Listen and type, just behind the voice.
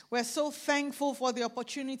We're so thankful for the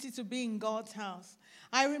opportunity to be in God's house.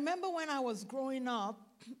 I remember when I was growing up,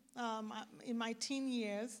 in my teen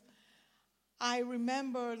years, I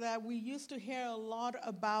remember that we used to hear a lot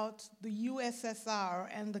about the USSR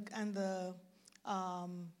and the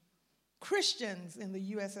Christians in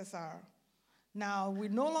the USSR. Now, we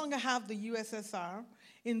no longer have the USSR.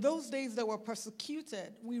 In those days, they were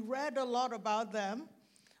persecuted. We read a lot about them.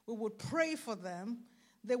 We would pray for them.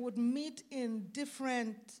 They would meet in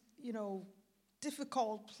different,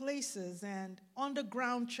 difficult places and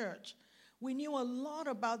underground church. We knew a lot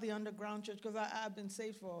about the underground church because I've been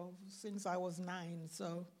saved since I was 9.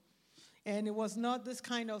 And it was not this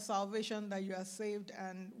kind of salvation that you are saved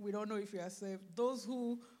and we don't know if you are saved. Those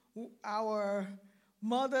who our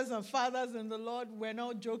mothers and fathers in the Lord were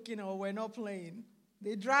not joking or were not playing.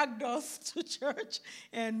 They dragged us to church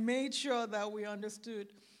and made sure that we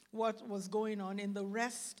understood what was going on in the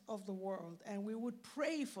rest of the world. And we would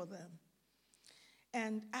pray for them.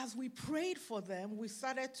 And as we prayed for them, we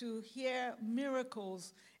started to hear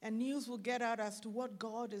miracles and news will get out as to what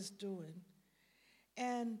God is doing.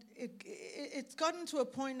 And it's gotten to a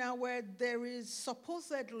point now where there is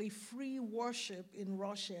supposedly free worship in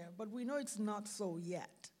Russia, but we know it's not so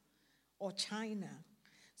yet, or China.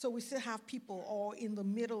 So we still have people or in the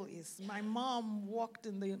Middle East. My mom worked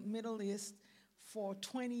in the Middle East for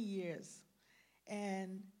 20 years.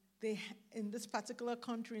 And in this particular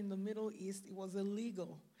country in the Middle East, it was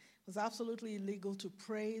illegal. It was absolutely illegal to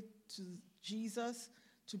pray to Jesus,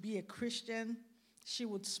 to be a Christian. She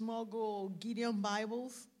would smuggle Gideon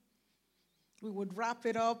Bibles. We would wrap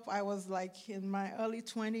it up. I was like in my early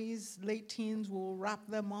 20s, late teens, we'll wrap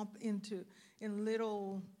them up in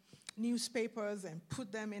little newspapers and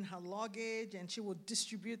put them in her luggage, and she would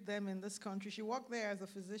distribute them in this country. She worked there as a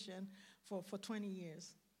physician for 20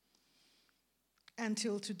 years.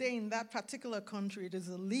 Until today, in that particular country, it is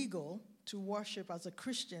illegal to worship as a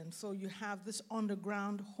Christian, so you have this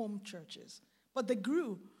underground home churches. But they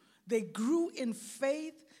grew. They grew in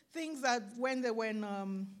faith, things that when they were in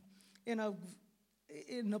a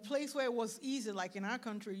place where it was easy, like in our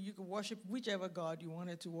country, you could worship whichever God you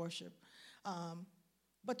wanted to worship.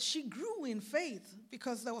 But she grew in faith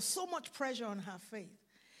because there was so much pressure on her faith.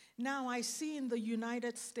 Now I see in the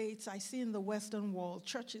United States, I see in the Western world,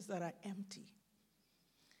 churches that are empty.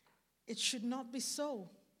 It should not be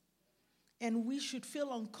so. And we should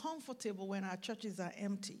feel uncomfortable when our churches are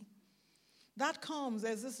empty. That comes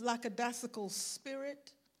as this lackadaisical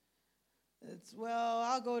spirit. It's,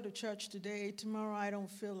 I'll go to church today. Tomorrow I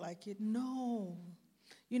don't feel like it. No.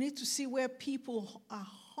 You need to see where people are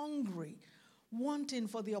hungry, wanting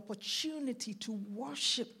for the opportunity to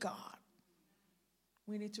worship God.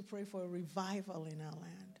 We need to pray for a revival in our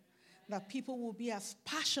land, that people will be as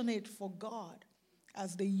passionate for God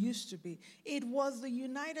as they used to be. It was the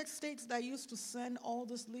United States that used to send all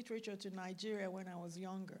this literature to Nigeria when I was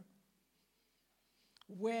younger.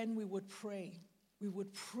 When we would pray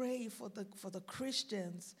for the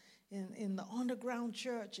Christians in the underground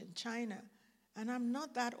church in China. And I'm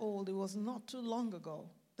not that old. It was not too long ago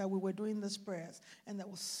that we were doing these prayers. And there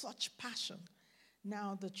was such passion.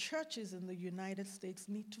 Now, the churches in the United States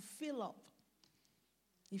need to fill up.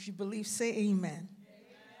 If you believe, say amen.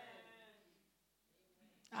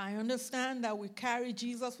 I understand that we carry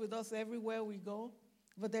Jesus with us everywhere we go,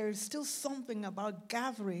 but there is still something about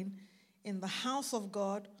gathering in the house of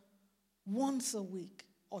God once a week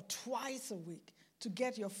or twice a week to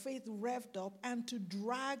get your faith revved up and to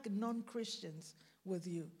drag non-Christians with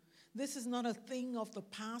you. This is not a thing of the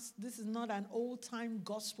past. This is not an old-time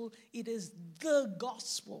gospel. It is the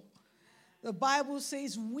gospel. The Bible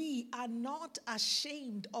says we are not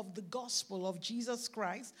ashamed of the gospel of Jesus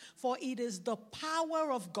Christ, for it is the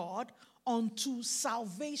power of God unto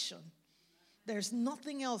salvation. There's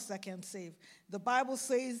nothing else that can save. The Bible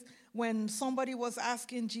says when somebody was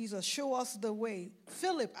asking Jesus, show us the way,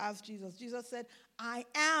 Philip asked Jesus. Jesus said, I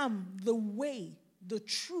am the way, the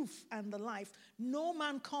truth, and the life. No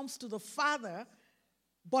man comes to the Father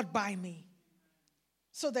but by me.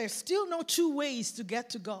 So there's still no two ways to get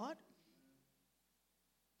to God.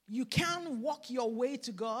 You can't walk your way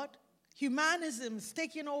to God. Humanism is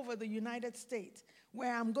taking over the United States,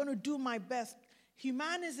 where I'm going to do my best.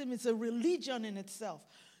 Humanism is a religion in itself.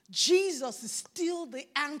 Jesus is still the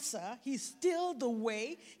answer. He's still the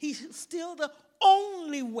way. He's still the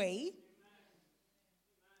only way.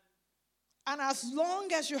 And as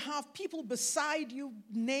long as you have people beside you,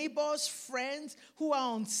 neighbors, friends who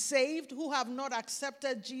are unsaved, who have not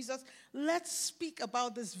accepted Jesus, let's speak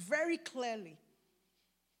about this very clearly.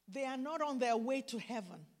 They are not on their way to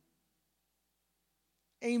heaven.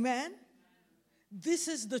 Amen? This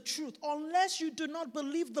is the truth. Unless you do not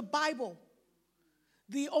believe the Bible,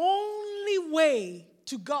 the only way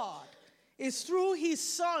to God is through his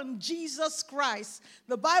Son, Jesus Christ.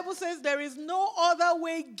 The Bible says there is no other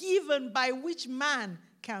way given by which man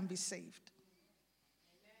can be saved.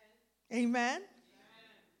 Amen? Amen?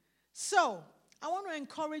 So, I want to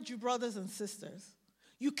encourage you, brothers and sisters.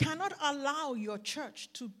 You cannot allow your church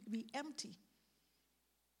to be empty.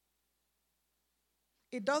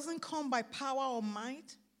 It doesn't come by power or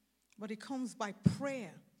might, but it comes by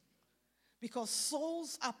prayer. Because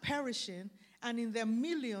souls are perishing, and in their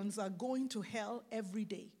millions are going to hell every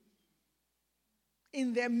day.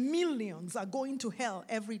 In their millions are going to hell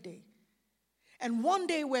every day. And one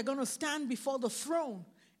day we're going to stand before the throne,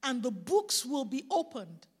 and the books will be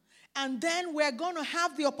opened. And then we're going to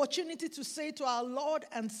have the opportunity to say to our Lord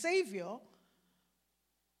and Savior,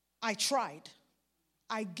 I tried.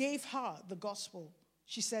 I gave her the gospel.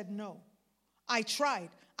 She said no. I tried.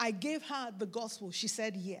 I gave her the gospel. She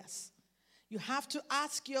said yes. You have to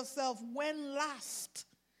ask yourself, when last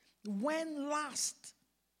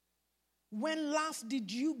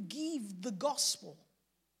did you give the gospel?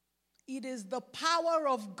 It is the power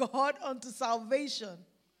of God unto salvation.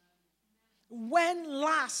 When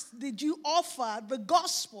last did you offer the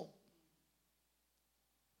gospel?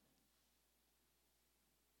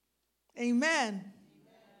 Amen.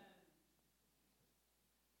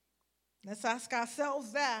 Let's ask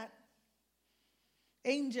ourselves that.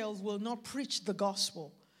 Angels will not preach the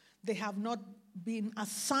gospel. They have not been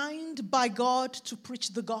assigned by God to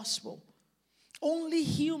preach the gospel. Only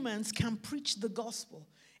humans can preach the gospel.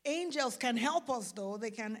 Angels can help us, though. They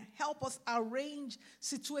can help us arrange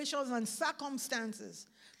situations and circumstances.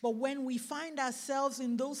 But when we find ourselves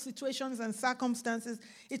in those situations and circumstances,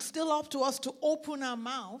 it's still up to us to open our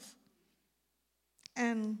mouth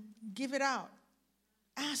and give it out.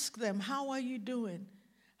 Ask them, how are you doing?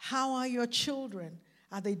 How are your children?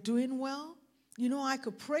 Are they doing well? You know, I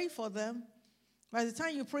could pray for them. By the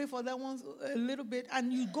time you pray for them once a little bit,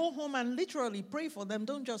 and you go home and literally pray for them,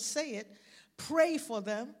 don't just say it. Pray for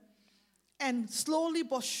them, and slowly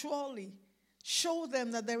but surely show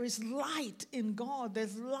them that there is light in God.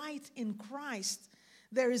 There's light in Christ.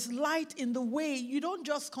 There is light in the way. You don't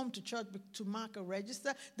just come to church to mark a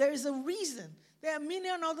register. There is a reason. There are a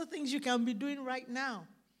million other things you can be doing right now.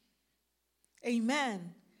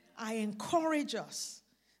 Amen. I encourage us.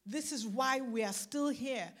 This is why we are still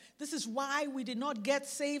here. This is why we did not get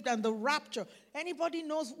saved and the rapture. Anybody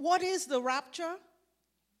knows what is the rapture?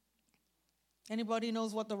 Anybody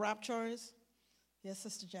knows what the rapture is? Yes,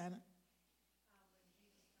 Sister Janet.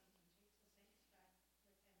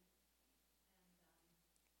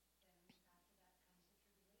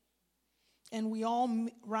 And we all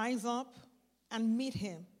rise up and meet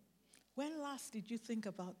him. When last did you think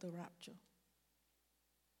about the rapture?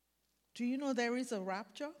 Do you know there is a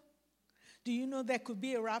rapture? Do you know there could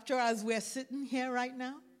be a rapture as we're sitting here right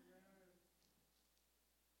now?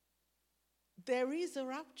 There is a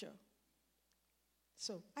rapture.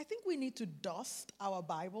 So I think we need to dust our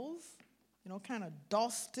Bibles, kind of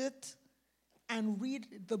dust it and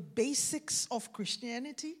read the basics of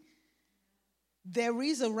Christianity. There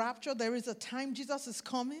is a rapture. There is a time Jesus is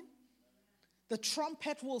coming. The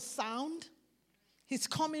trumpet will sound. He's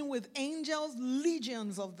coming with angels,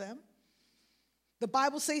 legions of them. The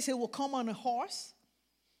Bible says he will come on a horse.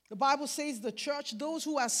 The Bible says the church, those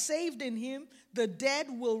who are saved in him, the dead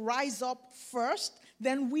will rise up first.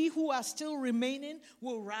 Then we who are still remaining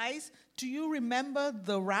will rise. Do you remember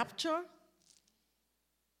the rapture?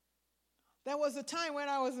 There was a time when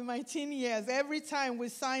I was in my teen years, every time we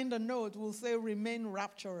signed a note, we'll say, remain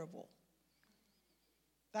rapturable.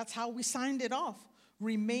 That's how we signed it off.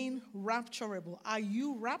 Remain rapturable. Are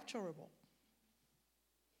you rapturable?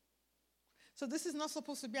 So this is not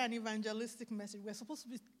supposed to be an evangelistic message. We're supposed to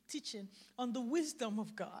be teaching on the wisdom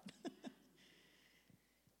of God.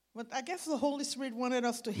 But I guess the Holy Spirit wanted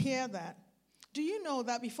us to hear that. Do you know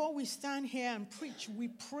that before we stand here and preach, we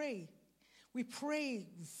pray? We pray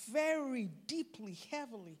very deeply,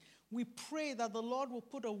 heavily. We pray that the Lord will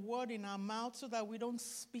put a word in our mouth so that we don't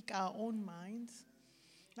speak our own minds.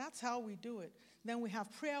 That's how we do it. Then we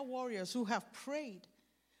have prayer warriors who have prayed.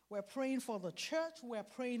 We're praying for the church. We're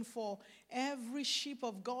praying for every sheep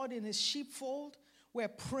of God in his sheepfold. We're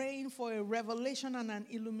praying for a revelation and an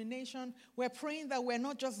illumination. We're praying that we're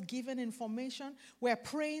not just given information. We're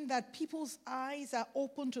praying that people's eyes are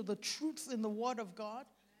open to the truths in the Word of God.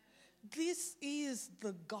 This is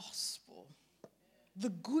the gospel, the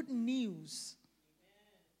good news.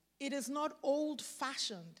 It is not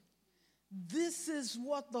old-fashioned. This is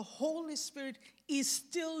what the Holy Spirit is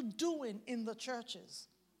still doing in the churches.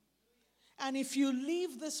 And if you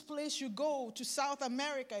leave this place, you go to South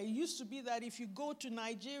America. It used to be that if you go to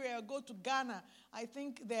Nigeria or go to Ghana, I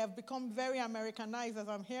think they have become very Americanized, as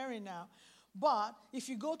I'm hearing now. But if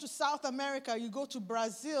you go to South America, you go to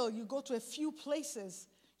Brazil, you go to a few places,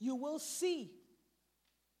 you will see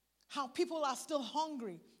how people are still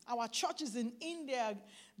hungry. Our churches in India,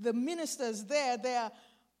 the ministers there, they are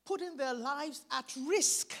putting their lives at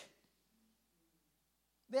risk.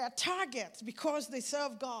 They are targets because they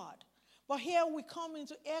serve God. But here we come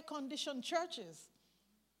into air-conditioned churches.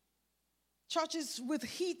 Churches with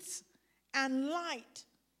heat and light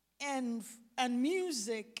and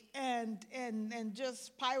music and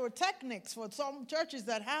just pyrotechnics for some churches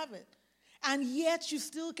that have it. And yet you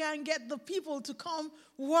still can't get the people to come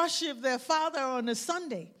worship their Father on a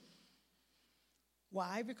Sunday.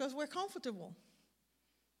 Why? Because we're comfortable.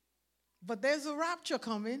 But there's a rapture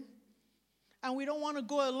coming. And we don't want to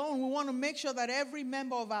go alone. We want to make sure that every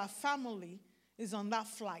member of our family is on that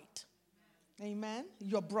flight. Amen.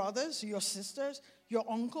 Your brothers, your sisters, your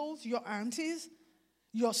uncles, your aunties,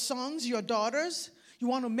 your sons, your daughters. You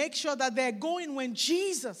want to make sure that they're going when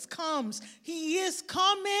Jesus comes. He is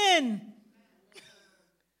coming.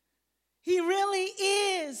 He really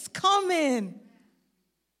is coming.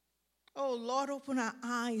 Oh, Lord, open our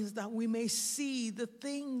eyes that we may see the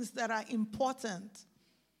things that are important.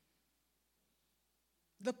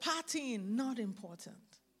 The partying, not important.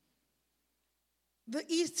 The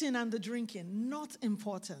eating and the drinking, not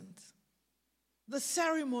important. The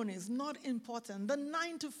ceremonies, not important. The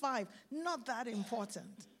 9 to 5, not that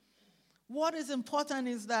important. What is important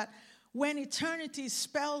is that when eternity is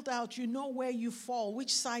spelled out, you know where you fall,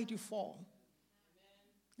 which side you fall.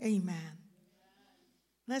 Amen.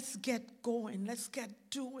 Let's get going. Let's get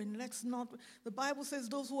doing. Let's not. The Bible says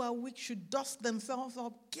those who are weak should dust themselves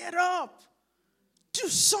up. Get up. Do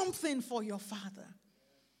something for your Father.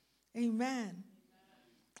 Amen.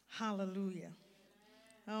 Hallelujah.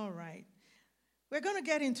 All right. We're going to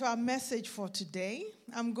get into our message for today.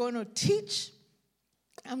 I'm going to teach.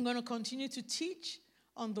 I'm going to continue to teach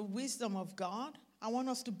on the wisdom of God. I want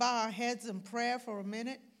us to bow our heads in prayer for a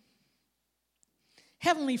minute.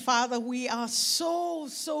 Heavenly Father, we are so,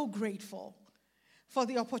 so grateful for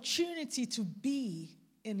the opportunity to be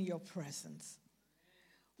in your presence.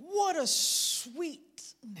 What a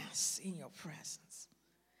sweetness in your presence.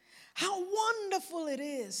 How wonderful it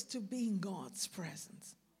is to be in God's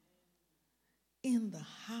presence. In the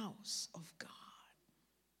house of God.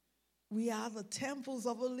 We are the temples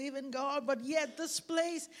of a living God, but yet this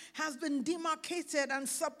place has been demarcated and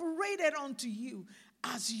separated unto you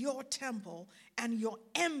as your temple and your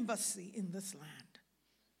embassy in this land.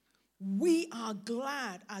 We are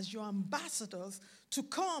glad as your ambassadors to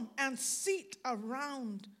come and sit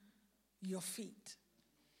around your feet.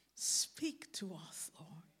 Speak to us,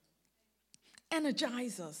 Lord.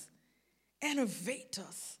 Energize us. Innovate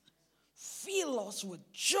us. Fill us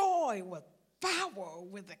with joy, with power,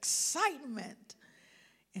 with excitement.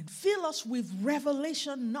 And fill us with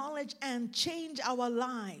revelation, knowledge, and change our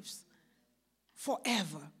lives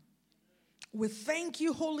forever. We thank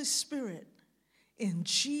you, Holy Spirit, in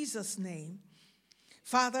Jesus' name.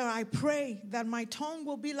 Father, I pray that my tongue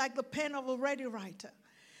will be like the pen of a ready writer.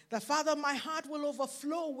 That, Father, my heart will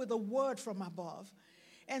overflow with a word from above.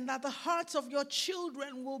 And that the hearts of your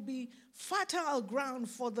children will be fertile ground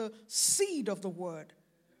for the seed of the word.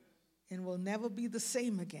 And will never be the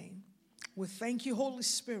same again. We thank you, Holy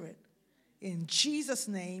Spirit. In Jesus'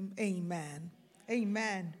 name, amen.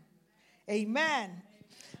 Amen. Amen.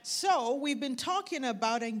 So we've been talking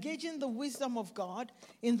about engaging the wisdom of God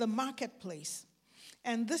in the marketplace.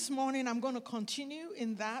 And this morning I'm going to continue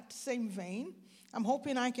in that same vein. I'm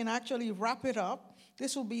hoping I can actually wrap it up.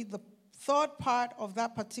 This will be the third part of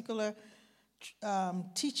that particular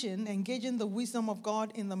teaching, engaging the wisdom of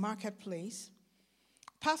God in the marketplace.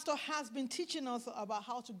 Pastor has been teaching us about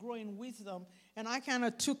how to grow in wisdom, and I kind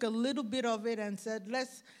of took a little bit of it and said,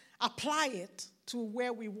 let's apply it to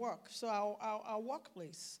where we work. So our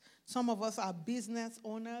workplace. Some of us are business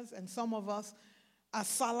owners, and some of us are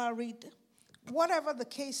salaried. Whatever the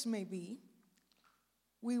case may be,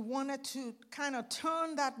 we wanted to kind of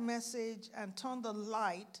turn that message and turn the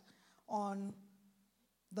light on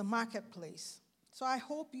the marketplace. So I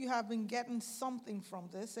hope you have been getting something from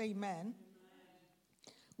this. Amen.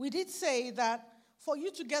 We did say that for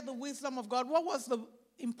you to get the wisdom of God, what was the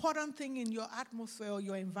important thing in your atmosphere or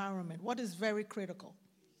your environment? What is very critical?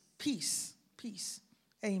 Peace. Peace.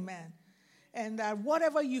 Amen. And that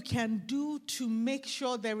whatever you can do to make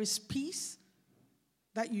sure there is peace,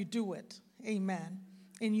 that you do it. Amen.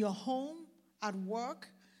 In your home, at work,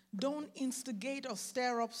 don't instigate or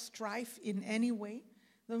stir up strife in any way.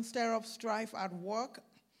 Don't stir up strife at work.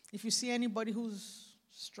 If you see anybody who's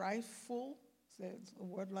strifeful, say a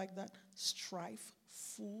word like that,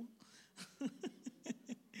 strifeful.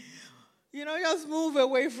 Just move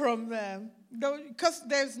away from them. Because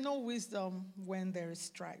there's no wisdom when there is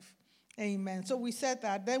strife. Amen. So we said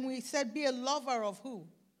that. Then we said, be a lover of who?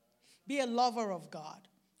 Be a lover of God.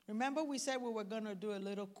 Remember we said we were going to do a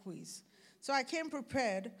little quiz. So I came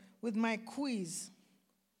prepared with my quiz.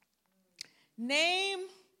 Name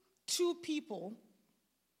two people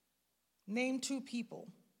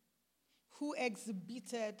who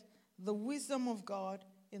exhibited the wisdom of God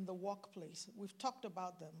in the workplace. We've talked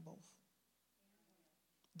about them both.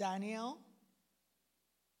 Daniel,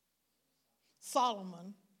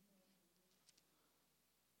 Solomon.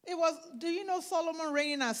 Do you know Solomon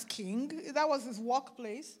reigning as king? That was his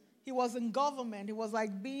workplace. He was in government. He was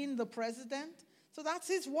like being the president. So that's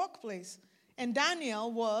his workplace. And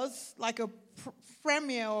Daniel was like a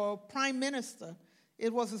premier or prime minister.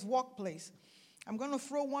 It was his workplace. I'm going to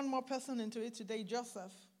throw one more person into it today,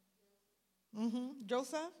 Joseph.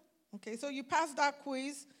 Joseph? Okay, so you passed that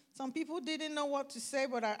quiz. Some people didn't know what to say,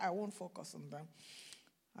 but I won't focus on them.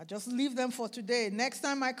 I just leave them for today. Next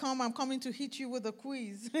time I come, I'm coming to hit you with a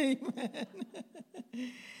quiz. Amen.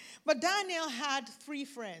 But Daniel had 3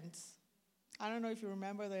 friends. I don't know if you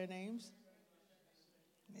remember their names.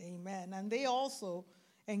 Amen. And they also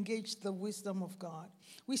engaged the wisdom of God.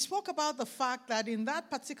 We spoke about the fact that in that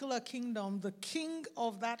particular kingdom, the king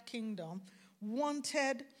of that kingdom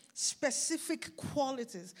wanted specific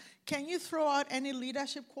qualities. Can you throw out any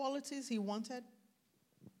leadership qualities he wanted?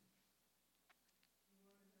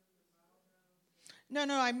 No,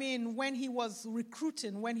 I mean when he was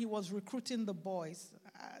recruiting the boys.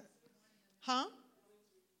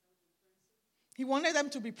 He wanted them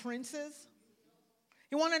to be princes.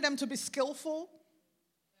 He wanted them to be skillful.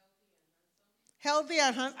 Healthy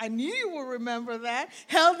and handsome. I knew you would remember that.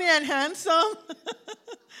 Healthy and handsome.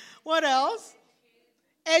 What else?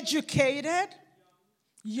 Educated.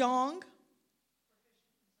 Young.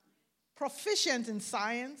 Proficient in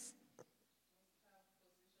science.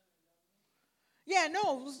 Yeah,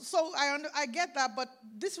 no, so I get that, but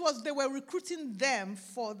they were recruiting them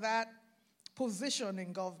for that position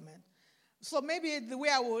in government. So maybe the way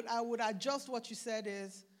I would adjust what you said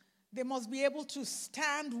is they must be able to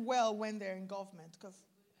stand well when they're in government. Because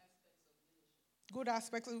good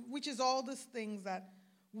aspects, which is all these things that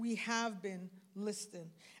we have been listing.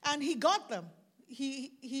 And he got them.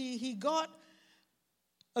 He got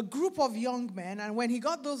a group of young men, and when he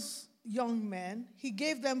got those young men, he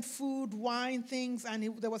gave them food, wine, things, and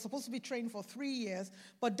they were supposed to be trained for 3 years.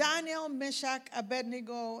 But Daniel, Meshach,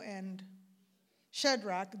 Abednego, and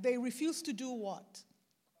Shadrach, they refused to do what?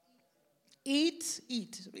 Eat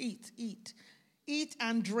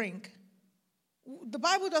and drink. The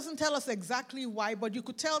Bible doesn't tell us exactly why, but you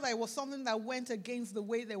could tell that it was something that went against the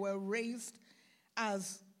way they were raised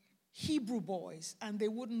as Hebrew boys, and they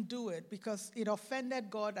wouldn't do it because it offended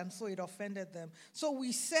God, and so it offended them. So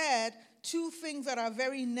we said 2 things that are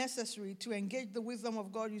very necessary to engage the wisdom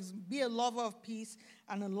of God is be a lover of peace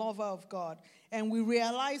and a lover of God. And we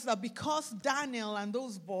realized that because Daniel and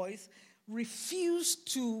those boys refused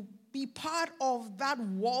to be part of that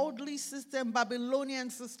worldly system, Babylonian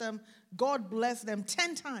system, God blessed them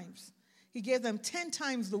 10 times. He gave them 10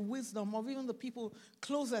 times the wisdom of even the people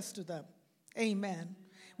closest to them. Amen.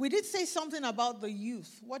 We did say something about the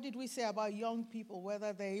youth. What did we say about young people,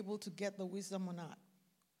 whether they're able to get the wisdom or not?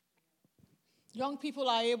 Young people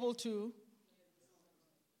are able to.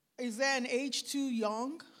 Is there an age too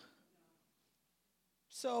young?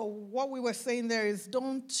 So what we were saying there is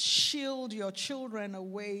don't shield your children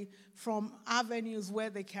away from avenues where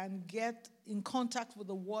they can get in contact with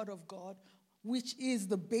the Word of God, which is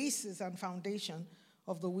the basis and foundation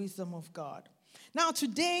of the wisdom of God. Now,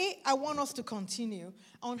 today, I want us to continue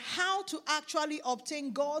on how to actually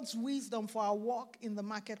obtain God's wisdom for our walk in the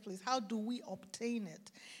marketplace. How do we obtain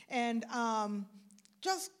it? And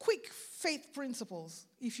just quick faith principles.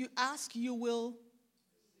 If you ask, you will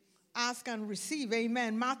ask and receive.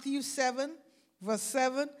 Amen. Matthew 7, verse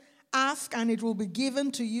 7. Ask and it will be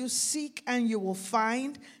given to you. Seek and you will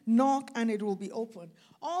find. Knock and it will be opened.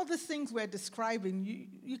 All the things we're describing,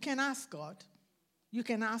 you can ask God. You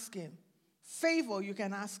can ask Him. Favor, you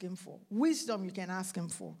can ask Him for. Wisdom, you can ask Him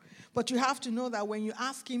for. But you have to know that when you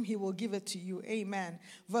ask Him, He will give it to you. Amen.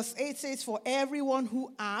 Verse 8 says, for everyone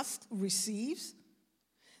who asks, receives.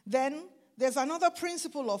 Then there's another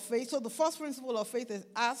principle of faith. So the first principle of faith is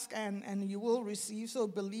ask and you will receive. So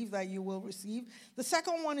believe that you will receive. The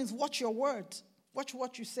second one is watch your words. Watch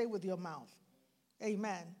what you say with your mouth.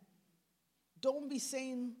 Amen. Don't be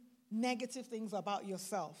saying negative things about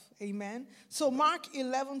yourself. Amen. So Mark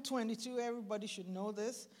 11:22, everybody should know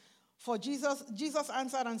this. For Jesus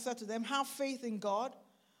answered and said to them, have faith in God.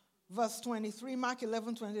 Verse 23, Mark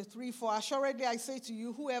 11:23, for assuredly I say to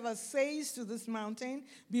you, whoever says to this mountain,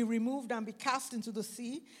 be removed and be cast into the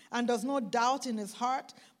sea, and does not doubt in his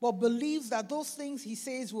heart, but believes that those things he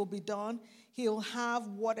says will be done, he'll have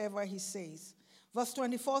whatever he says. Verse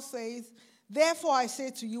 24 says, therefore I say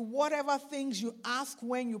to you, whatever things you ask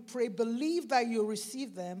when you pray, believe that you'll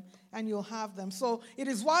receive them and you'll have them. So it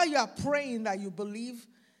is while you are praying that you believe.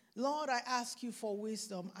 Lord, I ask you for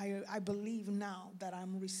wisdom. I believe now that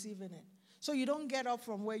I'm receiving it. So you don't get up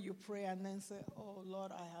from where you pray and then say, oh,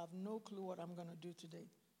 Lord, I have no clue what I'm going to do today.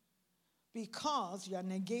 Because you are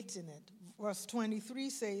negating it. Verse 23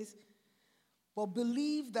 says, but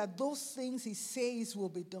believe that those things he says will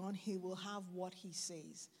be done, he will have what he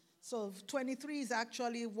says. So 23 is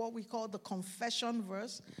actually what we call the confession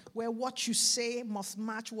verse, where what you say must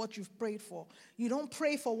match what you've prayed for. You don't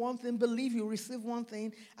pray for one thing, believe you receive one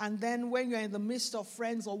thing, and then when you're in the midst of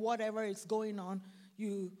friends or whatever is going on,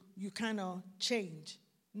 you kind of change.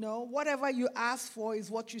 No, whatever you ask for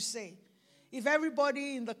is what you say. If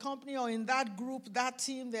everybody in the company or in that group, that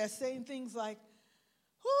team, they're saying things like,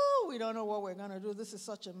 oh, we don't know what we're going to do, this is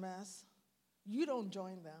such a mess. You don't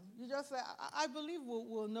join them. You just say, I believe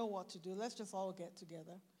we'll know what to do. Let's just all get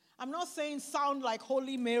together. I'm not saying sound like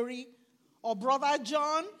Holy Mary or Brother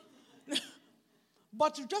John,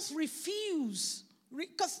 but to just refuse.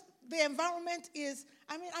 Because the environment is,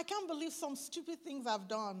 I can't believe some stupid things I've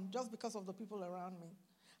done just because of the people around me.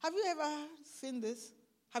 Have you ever seen this?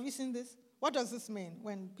 Have you seen this? What does this mean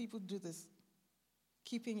when people do this?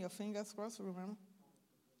 Keeping your fingers crossed, remember?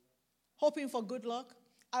 Hoping for good luck.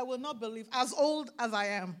 I will not believe, as old as I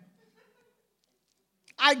am.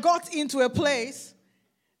 I got into a place,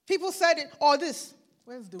 people said it, or this.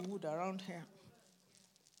 Where's the wood around here?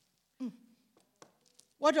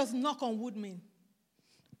 What does knock on wood mean?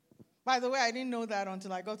 By the way, I didn't know that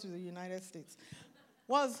until I got to the United States.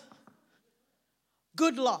 Was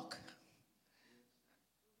good luck.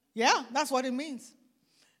 Yeah, that's what it means.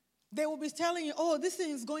 They will be telling you, oh, this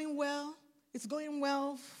thing is going well. It's going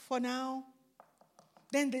well for now.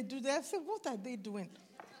 Then they do that. I say, what are they doing?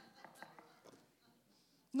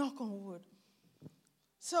 Knock on wood.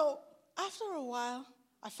 So after a while,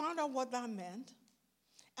 I found out what that meant.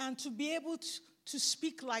 And to be able to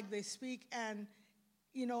speak like they speak and,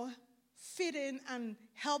 fit in and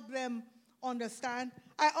help them understand,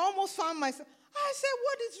 I almost found myself, I said,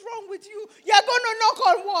 what is wrong with you? You're going to knock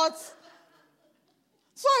on what?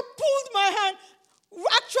 So I pulled my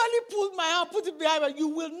hand, put it behind me. You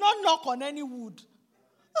will not knock on any wood.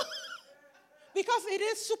 Because it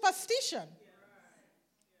is superstition.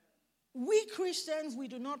 We Christians, we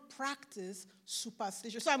do not practice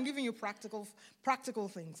superstition. So I'm giving you practical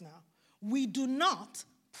things now. We do not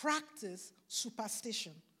practice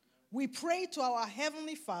superstition. We pray to our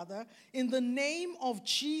Heavenly Father in the name of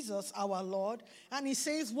Jesus our Lord, and he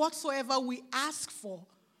says whatsoever we ask for,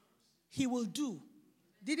 he will do.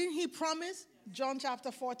 Didn't he promise? John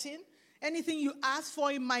chapter 14. Anything you ask for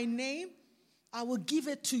in my name, I will give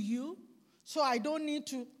it to you. So I don't need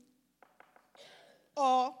to,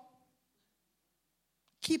 or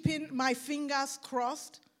keeping my fingers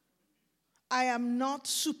crossed. I am not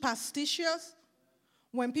superstitious.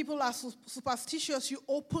 When people are superstitious, you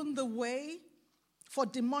open the way for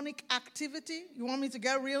demonic activity. You want me to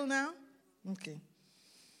get real now? Okay.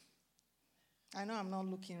 I know I'm not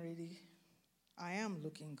looking really. I am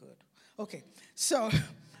looking good. Okay. So,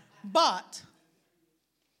 but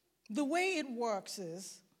the way it works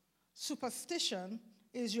is, superstition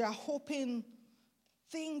is you are hoping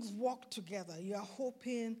things work together. You are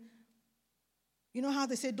hoping, you know how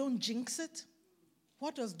they say don't jinx it?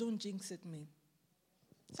 What does don't jinx it mean?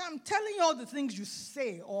 So I'm telling you all the things you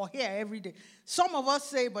say or hear every day. Some of us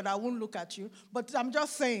say, but I won't look at you. But I'm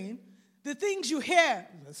just saying, the things you hear,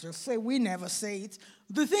 let's just say we never say it,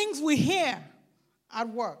 the things we hear at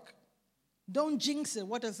work, don't jinx it.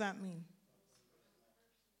 What does that mean?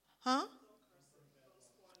 Huh?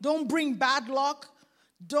 Don't bring bad luck.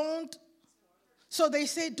 Don't. So they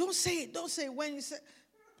say, don't say it. Don't say it. When you say,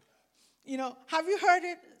 have you heard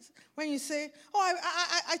it? When you say, oh,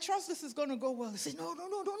 I trust this is going to go well. They say, no.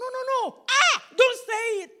 Don't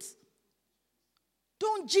say it.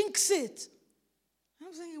 Don't jinx it.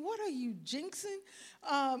 I'm saying, what are you jinxing?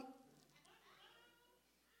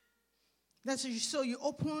 So you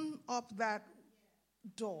open up that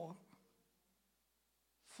door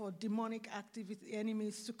for demonic activity,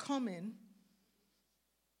 enemies to come in,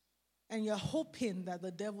 and you're hoping that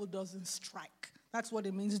the devil doesn't strike. That's what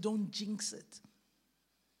it means, don't jinx it.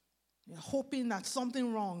 You're hoping that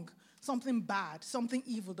something wrong, something bad, something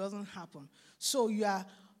evil doesn't happen. So you are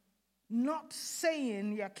not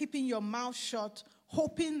saying, you are keeping your mouth shut,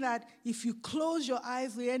 hoping that if you close your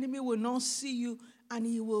eyes, the enemy will not see you and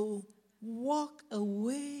he will walk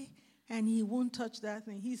away and he won't touch that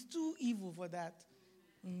thing. He's too evil for that.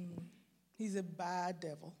 He's a bad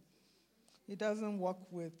devil. He doesn't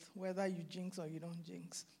work with whether you jinx or you don't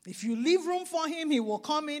jinx. If you leave room for him, he will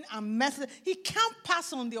come in and mess it. He can't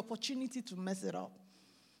pass on the opportunity to mess it up.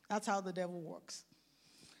 That's how the devil works.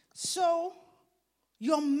 So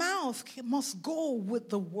your mouth must go with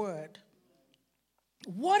the word.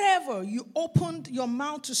 Whatever you opened your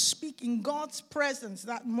mouth to speak in God's presence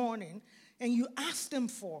that morning and you asked him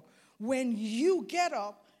for, when you get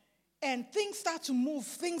up and things start to move,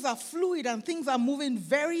 things are fluid and things are moving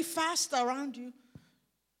very fast around you,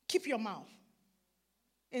 keep your mouth.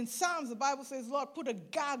 In Psalms, the Bible says, Lord, put a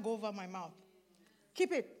gag over my mouth.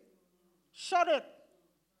 Keep it. Shut it.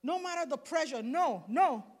 No matter the pressure.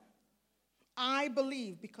 No. I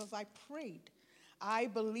believe because I prayed. I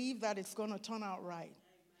believe that it's going to turn out right.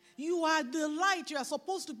 You are the light. You are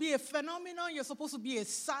supposed to be a phenomenon. You're supposed to be a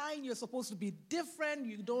sign. You're supposed to be different.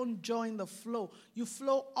 You don't join the flow. You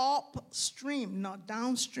flow upstream, not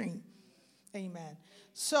downstream. Amen.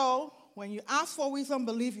 So when you ask for wisdom,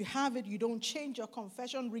 believe you have it. You don't change your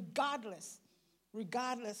confession regardless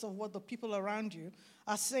of what the people around you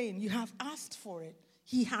are saying. You have asked for it.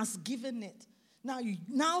 He has given it. Now you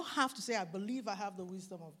have to say, I believe I have the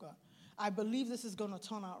wisdom of God. I believe this is going to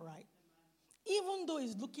turn out right. Even though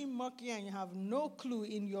it's looking murky and you have no clue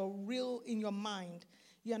in your mind,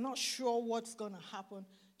 you're not sure what's going to happen,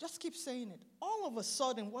 just keep saying it. All of a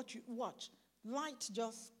sudden, what you watch, light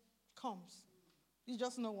just comes. You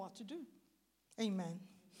just know what to do. Amen.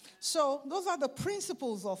 So those are the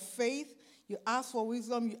principles of faith. You ask for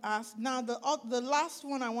wisdom, you ask. Now, the last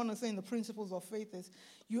one I want to say in the principles of faith is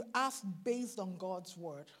you ask based on God's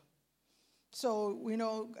word. So,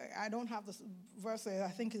 I don't have the verse, I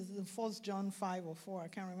think it's in 1 John 5 or 4, I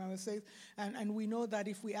can't remember. It says, and we know that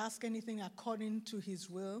if we ask anything according to his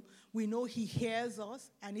will, we know he hears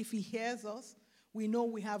us. And if he hears us, we know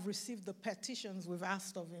we have received the petitions we've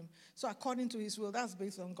asked of him. So according to his will, that's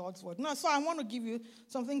based on God's word. Now, so I want to give you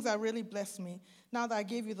some things that really blessed me now that I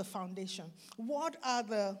gave you the foundation. What are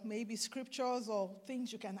the maybe scriptures or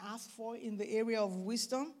things you can ask for in the area of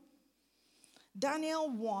wisdom? Daniel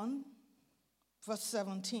 1, verse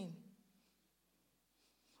 17.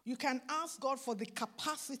 You can ask God for the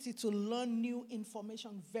capacity to learn new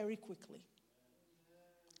information very quickly.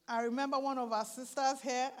 I remember one of our sisters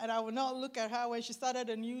here, and I will not look at her when she started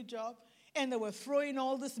a new job, and they were throwing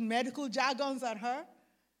all this medical jargons at her.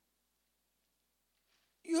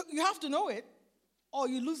 You have to know it, or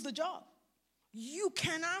you lose the job. You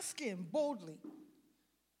can ask him boldly.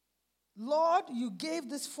 Lord, you gave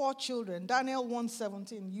these 4 children, Daniel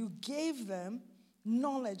 1:17, you gave them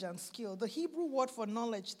knowledge and skill. The Hebrew word for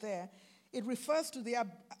knowledge there, it refers to the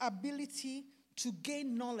ability to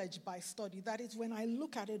gain knowledge by study. That is, when I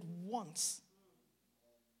look at it once,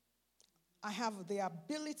 I have the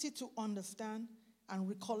ability to understand and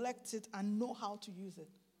recollect it and know how to use it.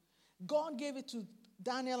 God gave it to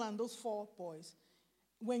Daniel and those 4 boys.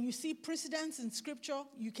 When you see precedents in Scripture,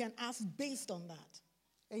 you can ask based on that.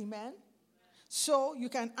 Amen? So you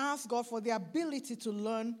can ask God for the ability to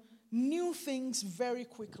learn new things very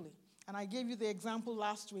quickly. And I gave you the example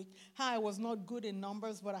last week, how I was not good in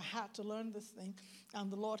numbers, but I had to learn this thing,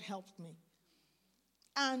 and the Lord helped me.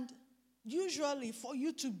 And usually, for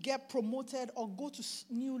you to get promoted or go to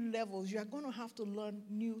new levels, you are going to have to learn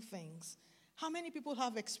new things. How many people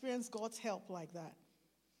have experienced God's help like that?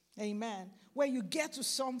 Amen. Where you get to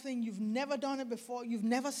something, you've never done it before, you've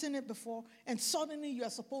never seen it before, and suddenly you are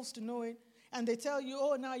supposed to know it, and they tell you,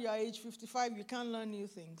 oh, now you're age 55, you can't learn new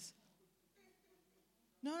things.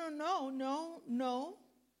 No.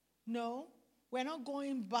 We're not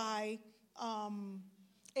going by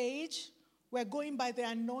age. We're going by the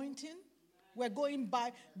anointing. We're going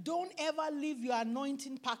by, don't ever leave your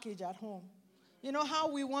anointing package at home. You know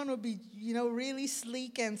how we want to be, really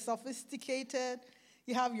sleek and sophisticated?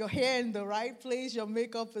 You have your hair in the right place, your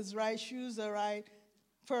makeup is right, shoes are right,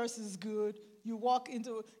 purse is good. You walk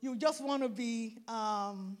into, you just want to be,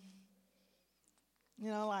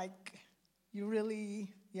 like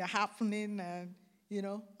you're happening and,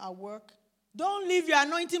 at work. Don't leave your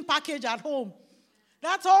anointing package at home.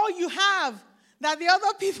 That's all you have that the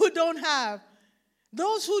other people don't have.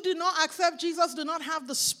 Those who do not accept Jesus do not have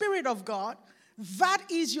the Spirit of God. That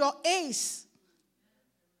is your ace.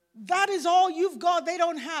 That is all you've got they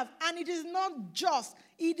don't have. And it is not just,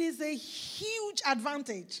 it is a huge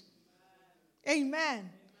advantage. Amen.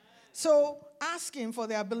 So ask him for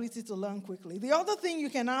the ability to learn quickly. The other thing you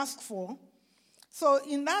can ask for, so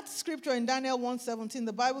in that scripture in Daniel 1:17,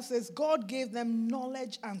 the Bible says God gave them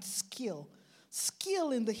knowledge and skill.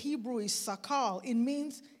 Skill in the Hebrew is sakal. It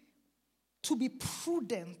means to be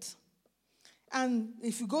prudent. And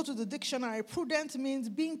if you go to the dictionary, prudent means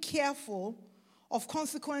being careful of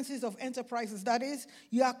consequences of enterprises. That is,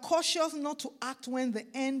 you are cautious not to act when the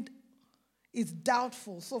end is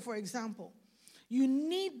doubtful. So, for example, you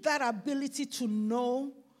need that ability to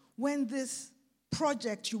know when this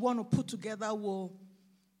project you want to put together will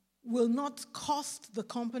not cost the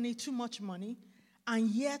company too much money and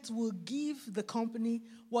yet will give the company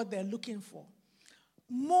what they're looking for.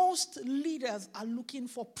 Most leaders are looking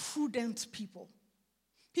for prudent people.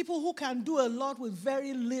 People who can do a lot with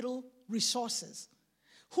very little resources.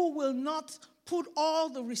 Who will not put all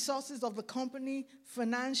the resources of the company,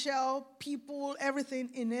 financial, people, everything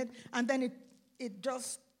in it, and then it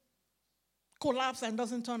just collapses and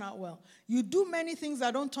doesn't turn out well. You do many things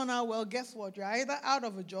that don't turn out well, guess what? You're either out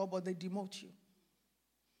of a job or they demote you.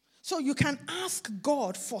 So you can ask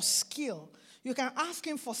God for skill. You can ask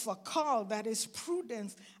him for sakal, that is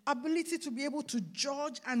prudence, ability to be able to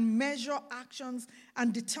judge and measure actions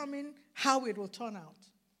and determine how it will turn out.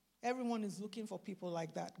 Everyone is looking for people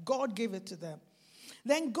like that. God gave it to them.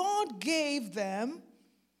 Then God gave them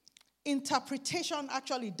interpretation.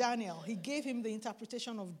 Actually, Daniel, he gave him the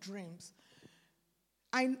interpretation of dreams.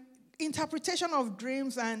 Interpretation of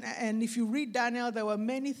dreams, and if you read Daniel, there were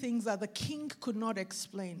many things that the king could not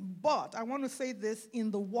explain. But I want to say this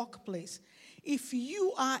in the workplace. If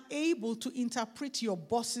you are able to interpret your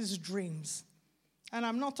boss's dreams, and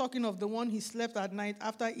I'm not talking of the one he slept at night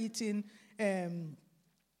after eating,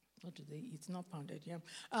 what do they eat? Not pounded yam.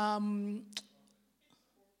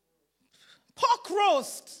 Pork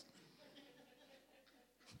roast.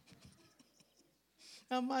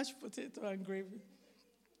 And mashed potato and gravy.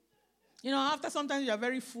 You know, after sometimes you're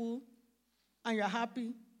very full and you're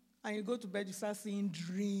happy and you go to bed, you start seeing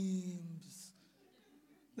dreams.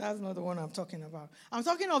 That's not the one I'm talking about. I'm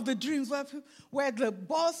talking of the dreams where the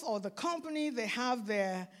boss or the company, they have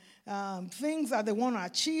their things that they want to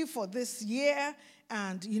achieve for this year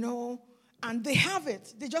and, and they have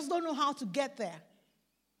it. They just don't know how to get there.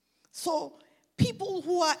 So people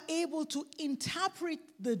who are able to interpret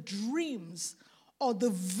the dreams or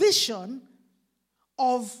the vision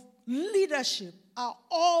of leadership are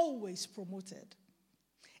always promoted.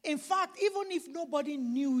 In fact, even if nobody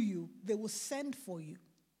knew you, they will send for you.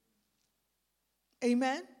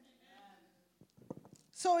 Amen?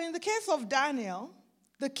 So in the case of Daniel,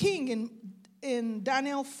 the king in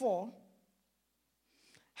Daniel 4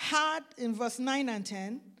 had, in verse 9 and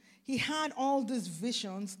 10, he had all these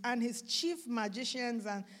visions, and his chief magicians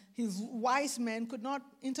and his wise men could not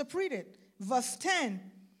interpret it. Verse 10,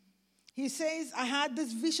 he says, I had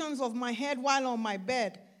these visions of my head while on my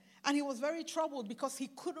bed. And he was very troubled because he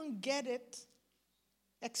couldn't get it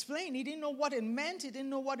explained. He didn't know what it meant. He didn't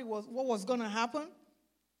know what was going to happen.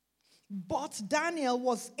 But Daniel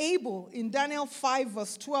was able, in Daniel 5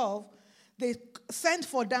 verse 12, they sent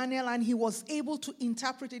for Daniel and he was able to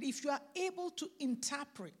interpret it. If you are able to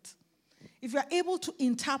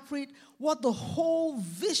interpret what the whole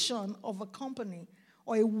vision of a company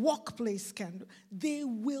or a workplace can do, they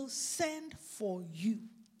will send for you.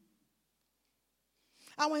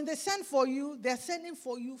 And when they send for you, they're sending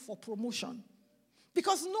for you for promotion.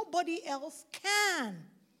 Because nobody else can.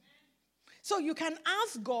 So you can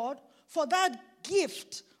ask God for that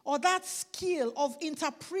gift or that skill of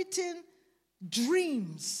interpreting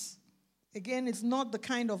dreams. Again, it's not the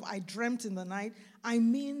kind of I dreamt in the night. I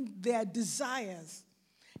mean their desires.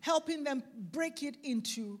 Helping them break it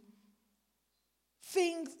into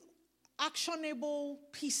things, actionable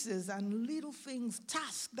pieces and little things,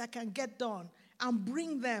 tasks that can get done and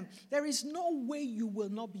bring them. There is no way you will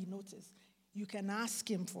not be noticed. You can ask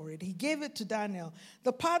him for it. He gave it to Daniel.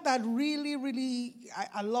 The part that really, really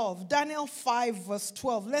I love, Daniel 5 verse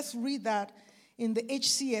 12. Let's read that in the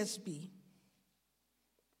HCSB.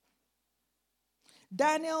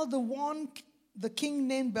 Daniel, the king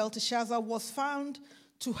named Belteshazzar, was found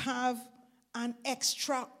to have an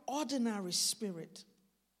extraordinary spirit,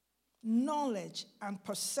 knowledge and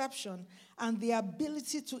perception, and the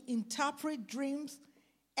ability to interpret dreams,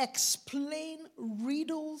 explain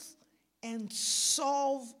riddles, and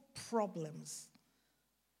solve problems.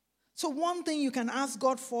 So one thing you can ask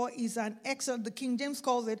God for is the King James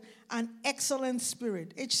calls it an excellent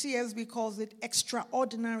spirit. HCSB calls it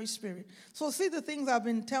extraordinary spirit. So see the things I've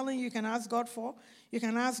been telling you can ask God for. You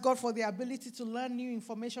can ask God for the ability to learn new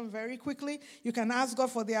information very quickly. You can ask God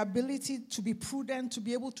for the ability to be prudent, to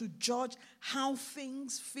be able to judge how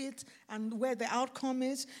things fit and where the outcome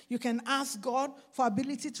is. You can ask God for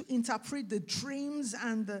ability to interpret the dreams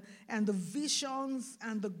and the visions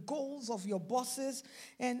and the goals of your bosses.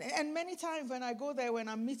 And many times when I go there, when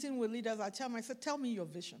I'm meeting with leaders, I tell them, I say, tell me your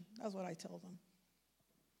vision. That's what I tell them.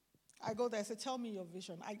 I go there, I say, tell me your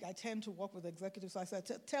vision. I tend to work with executives, so I said,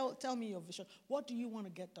 tell me your vision. What do you want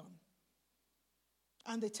to get done?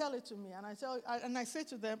 And they tell it to me, and I say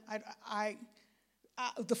to them,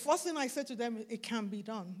 the first thing I say to them, it can be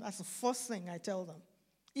done. That's the first thing I tell them.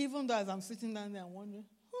 Even though as I'm sitting down there and wondering,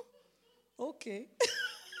 okay.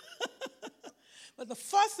 But the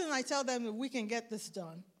first thing I tell them is, we can get this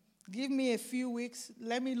done. Give me a few weeks.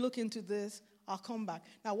 Let me look into this. I'll come back.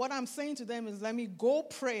 Now, what I'm saying to them is, let me go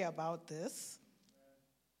pray about this.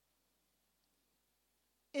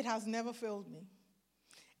 It has never failed me.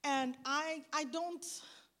 And I don't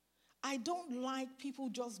like people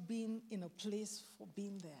just being in a place for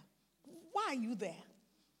being there. Why are you there?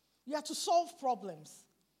 You are to solve problems.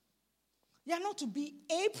 You are not to be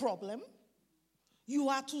a problem. You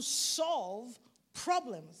are to solve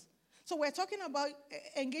problems. So we're talking about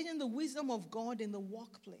engaging the wisdom of God in the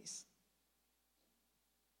workplace.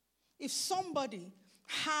 If somebody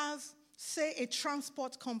has, say, a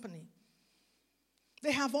transport company,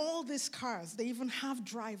 they have all these cars, they even have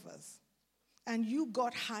drivers, and you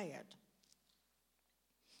got hired,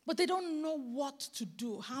 but they don't know what to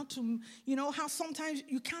do, how sometimes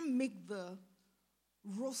you can't make the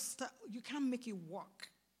roster, you can't make it work.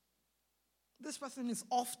 This person is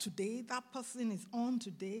off today, that person is on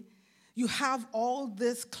today. You have all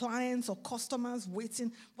these clients or customers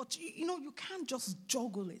waiting, but you can't just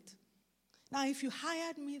juggle it. Now, if you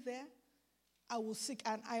hired me there, I will seek,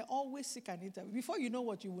 and I always seek an interview. Before you know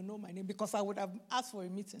what, you will know my name, because I would have asked for a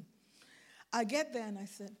meeting. I get there and I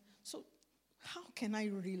said, so how can I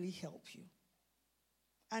really help you?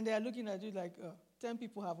 And they are looking at you like, 10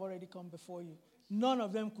 people have already come before you. None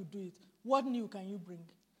of them could do it. What new can you bring?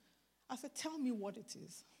 I said, tell me what it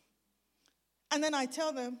is. And then I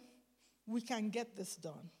tell them, we can get this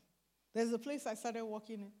done. There's a place I started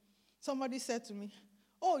working in. Somebody said to me,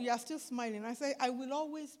 oh, you are still smiling. I said, I will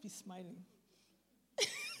always be smiling.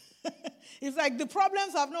 It's like the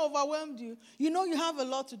problems have not overwhelmed you. You know you have a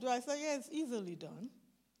lot to do. I said, yeah, it's easily done.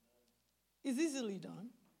 It's easily done.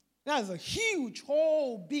 That's a huge,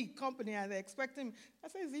 whole, big company, and they're expecting me. I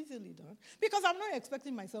said, it's easily done. Because I'm not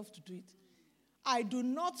expecting myself to do it. I do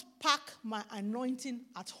not pack my anointing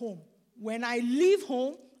at home. When I leave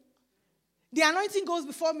home, the anointing goes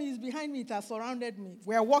before me, is behind me, it has surrounded me.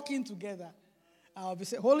 We're walking together. I'll be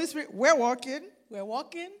saying, Holy Spirit, we're walking.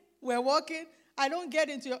 I don't get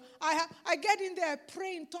into your... I get in there, I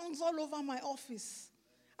pray in tongues all over my office.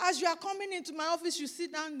 As you are coming into my office, you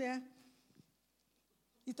sit down there.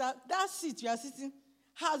 That seat you are sitting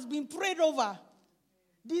has been prayed over.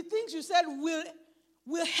 The things you said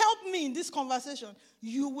will help me in this conversation.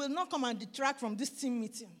 You will not come and detract from this team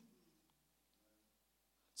meeting.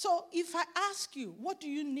 So if I ask you, what do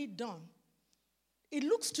you need done? It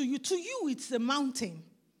looks to you it's a mountain.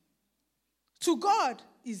 To God,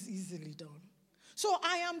 is easily done. So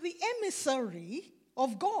I am the emissary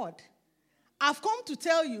of God. I've come to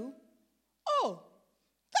tell you,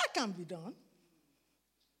 that can be done.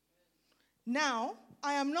 Now,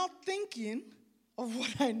 I am not thinking of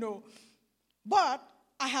what I know, but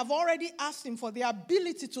I have already asked him for the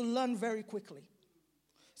ability to learn very quickly.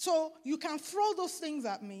 So you can throw those things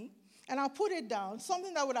at me, and I'll put it down.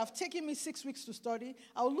 Something that would have taken me 6 weeks to study,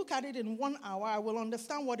 I'll look at it in 1 hour. I will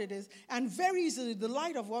understand what it is. And very easily, the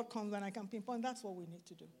light of God comes and I can pinpoint. That's what we need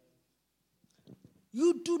to do.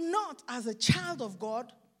 You do not, as a child of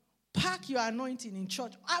God, pack your anointing in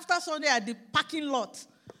church. After Sunday at the parking lot,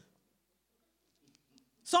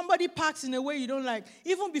 somebody parks in a way you don't like.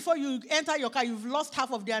 Even before you enter your car, you've lost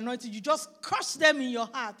half of the anointing. You just curse them in your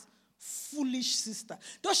heart. Foolish sister.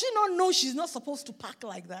 Does she not know she's not supposed to park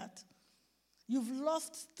like that? You've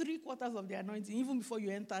lost 3/4 of the anointing even before you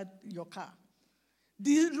entered your car.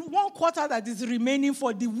 The 1/4 that is remaining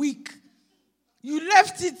for the week, you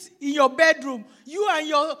left it in your bedroom. You and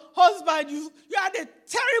your husband, you had a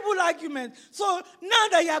terrible argument. So now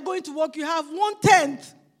that you are going to work, you have 1/10.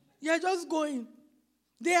 You are just going.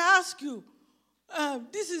 They ask you,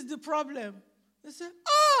 this is the problem. They say,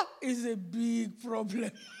 it's a big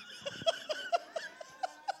problem.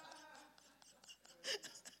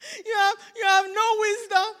 You have no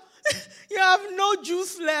wisdom. no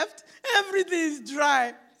juice left. Everything is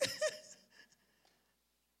dry.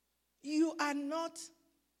 You are not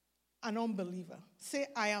an unbeliever. Say,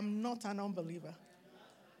 I am not an unbeliever.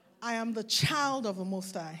 I am the child of the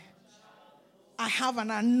Most High. I have an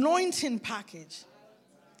anointing package.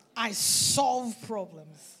 I solve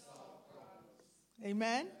problems.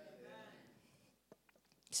 Amen?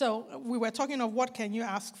 So we were talking of what can you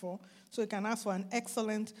ask for. So you can ask for an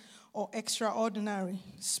excellent or extraordinary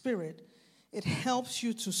spirit. It helps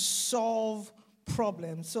you to solve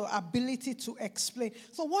problems. So ability to explain.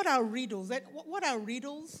 So what are riddles? What are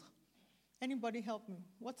riddles? Anybody help me?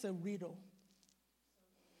 What's a riddle?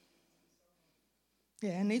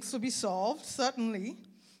 Yeah, it needs to be solved, certainly.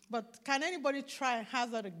 But can anybody try,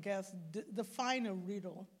 hazard a guess, define a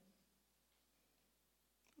riddle?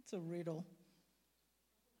 What's a riddle?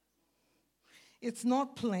 It's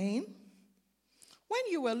not plain. When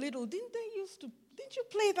you were little, didn't you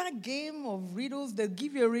play that game of riddles? They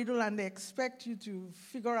give you a riddle and they expect you to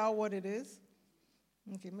figure out what it is?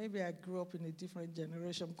 Okay, maybe I grew up in a different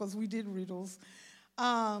generation because we did riddles.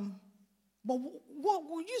 But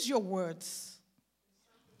we'll use your words.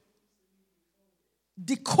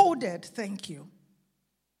 Decoded, thank you.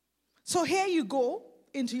 So here you go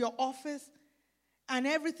into your office and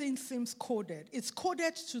everything seems coded. It's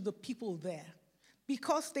coded to the people there.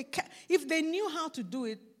 Because if they knew how to do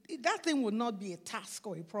it, that thing would not be a task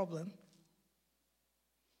or a problem.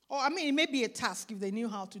 Or, it may be a task if they knew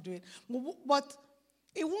how to do it. But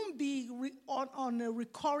it won't be on a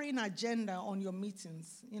recurring agenda on your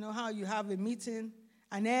meetings. You know how you have a meeting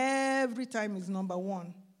and every time is number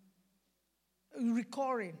one.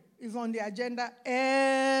 Recurring is on the agenda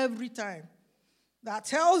every time. That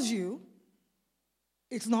tells you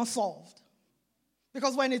it's not solved.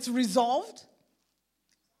 Because when it's resolved,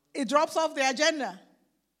 it drops off the agenda.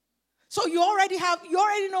 So you already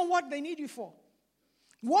know what they need you for.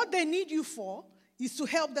 What they need you for is to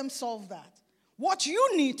help them solve that. What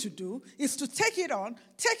you need to do is to take it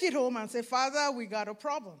home and say, Father, we got a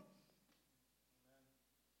problem.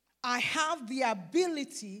 I have the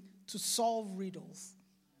ability to solve riddles.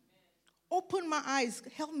 Open my eyes,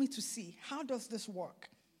 help me to see, how does this work?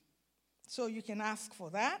 So you can ask for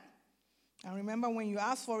that. And remember, when you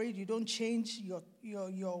ask for it, you don't change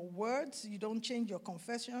your words. You don't change your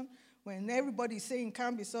confession. When everybody's saying it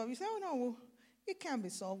can't be solved, you say, oh, no, it can be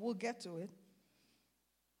solved. We'll get to it.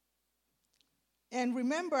 And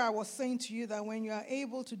remember, I was saying to you that when you are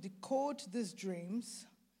able to decode these dreams,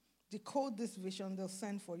 decode this vision, they'll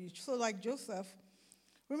send for you. So like Joseph,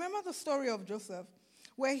 remember the story of Joseph,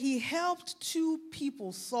 where he helped two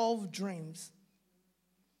people solve dreams,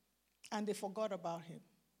 and they forgot about him.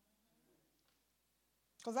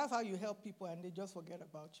 Because that's how you help people and they just forget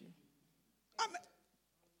about you.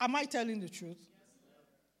 Am I telling the truth?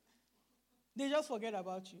 They just forget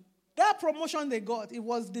about you. That promotion they got, it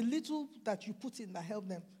was the little that you put in that helped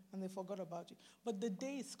them, and they forgot about you. But the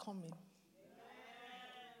day is coming.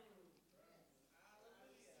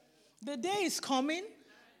 The day is coming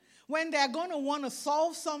when they're going to want to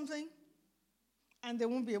solve something, and they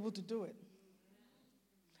won't be able to do it.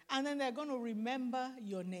 And then they're going to remember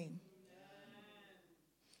your name.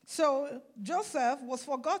 So Joseph was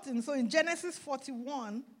forgotten. So in Genesis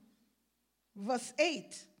 41, verse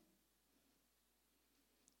 8,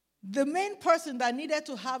 the main person that needed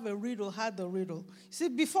to have a riddle had the riddle. See,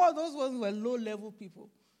 before those ones were low-level people.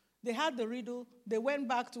 They had the riddle. They went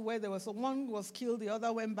back to where there was one was killed. The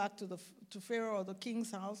other went back to Pharaoh or the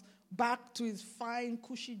king's house, back to his fine,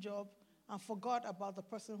 cushy job, and forgot about the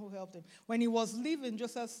person who helped him. When he was leaving,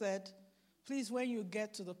 Joseph said, please, when you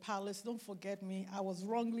get to the palace, don't forget me. I was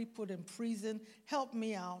wrongly put in prison. Help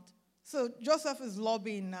me out. So Joseph is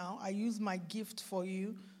lobbying now. I use my gift for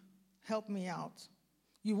you. Help me out.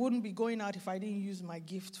 You wouldn't be going out if I didn't use my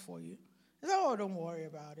gift for you. He said, oh, don't worry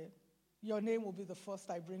about it. Your name will be the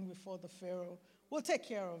first I bring before the Pharaoh. We'll take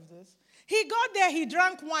care of this. He got there. He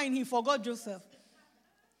drank wine. He forgot Joseph.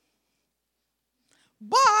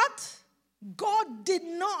 But God did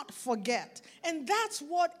not forget. And that's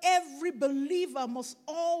what every believer must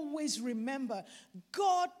always remember.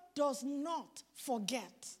 God does not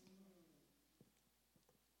forget.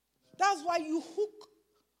 That's why you hook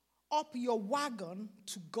up your wagon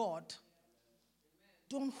to God.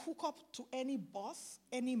 Don't hook up to any boss,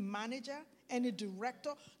 any manager, any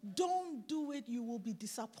director. Don't do it. You will be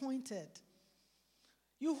disappointed.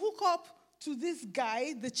 You hook up to this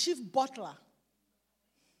guy, the chief butler.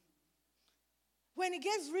 When he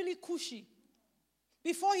gets really cushy,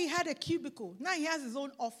 before he had a cubicle, now he has his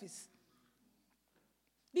own office.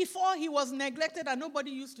 Before, he was neglected and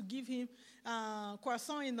nobody used to give him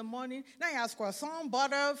croissant in the morning. Now he has croissant,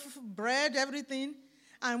 butter, bread, everything.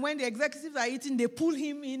 And when the executives are eating, they pull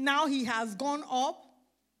him in. Now he has gone up.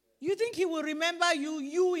 You think he will remember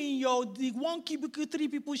you in the one cubicle 3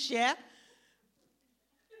 people share?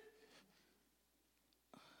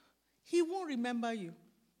 He won't remember you.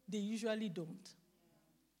 They usually don't.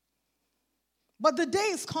 But the day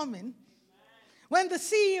is coming when the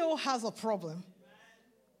CEO has a problem.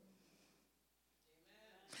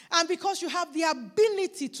 And because you have the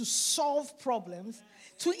ability to solve problems,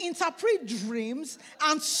 to interpret dreams,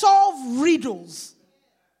 and solve riddles,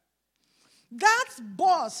 that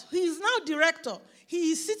boss, he is now director.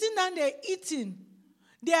 He is sitting down there eating.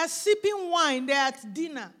 They are sipping wine. They are at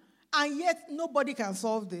dinner. And yet nobody can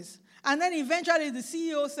solve this. And then eventually the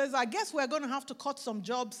CEO says, I guess we're going to have to cut some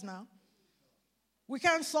jobs now. We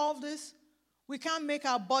can't solve this. We can't make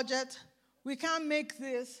our budget. We can't make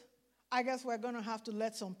this. I guess we're going to have to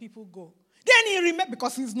let some people go. Then he remembers,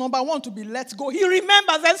 because he's number one to be let go. He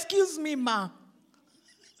remembers, excuse me, ma.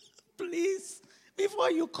 Please,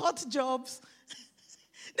 before you cut jobs,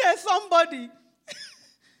 there's somebody.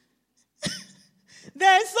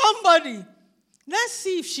 There's somebody. Let's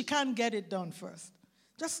see if she can't get it done first.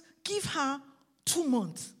 Just give her 2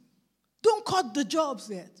 months. Don't cut the jobs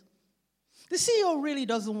yet. The CEO really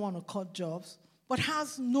doesn't want to cut jobs, but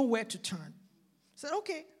has nowhere to turn. Said,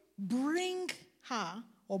 okay, bring her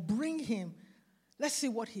or bring him. Let's see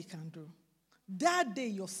what he can do. That day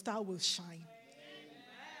your star will shine.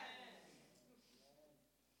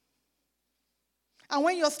 And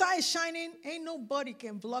when your star is shining, ain't nobody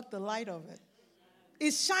can block the light of it.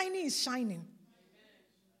 It's shining, it's shining.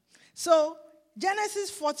 So, Genesis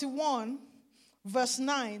 41, verse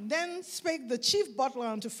 9, then spake the chief butler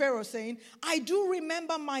unto Pharaoh, saying, I do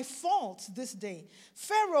remember my faults this day.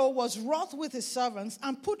 Pharaoh was wroth with his servants,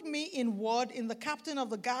 and put me in ward in the captain of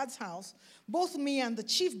the guard's house, both me and the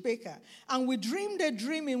chief baker. And we dreamed a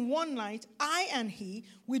dream in one night, I and he.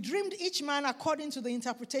 We dreamed each man according to the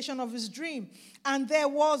interpretation of his dream. And there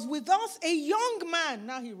was with us a young man.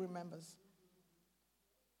 Now he remembers.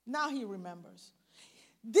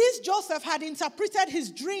 This Joseph had interpreted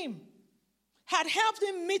his dream, had helped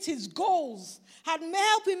him meet his goals, had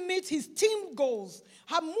helped him meet his team goals,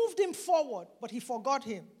 had moved him forward, but he forgot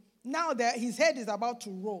him. Now that his head is about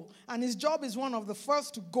to roll, and his job is one of the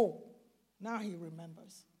first to go. Now he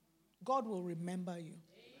remembers. God will remember you.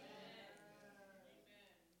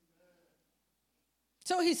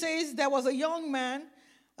 So he says, there was a young man,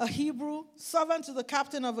 a Hebrew, servant to the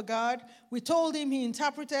captain of the guard. We told him, he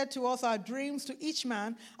interpreted to us our dreams, to each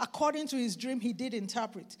man according to his dream he did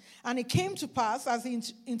interpret. And it came to pass, as he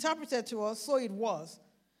interpreted to us, so it was.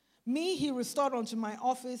 Me he restored unto my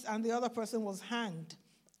office, and the other person was hanged.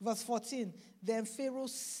 Verse 14, then Pharaoh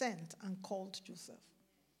sent and called Joseph.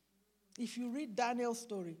 If you read Daniel's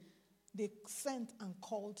story, they sent and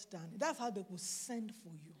called Daniel. That's how they will send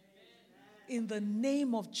for you. In the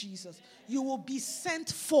name of Jesus, you will be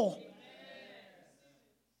sent for.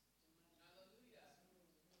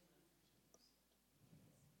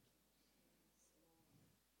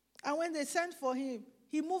 And when they sent for him,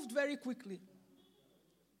 he moved very quickly.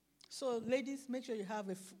 So, ladies, make sure you have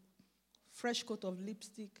a fresh coat of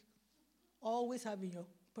lipstick. Always have in your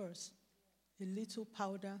purse a little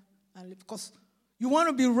powder and lip, because you want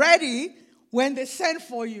to be ready when they send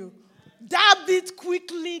for you. Dab it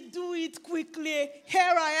quickly, do it quickly. Here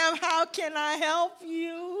I am, how can I help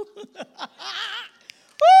you?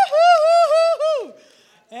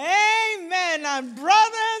 Amen. And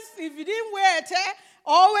brothers, if you didn't wear a tie,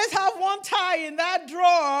 always have one tie in that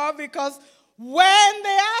drawer, because when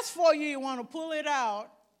they ask for you, you want to pull it out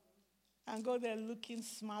and go there looking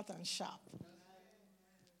smart and sharp.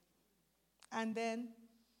 And then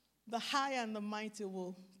the high and the mighty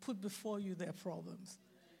will put before you their problems.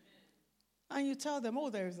 And you tell them, oh,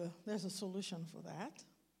 there's a solution for that.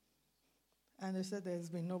 And they said, there's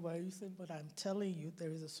been nobody. You said, but I'm telling you,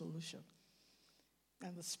 there is a solution.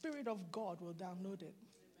 And the Spirit of God will download it.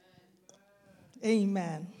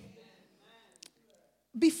 Amen.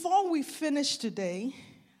 Before we finish today,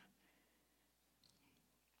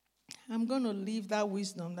 I'm going to leave that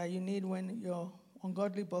wisdom that you need when your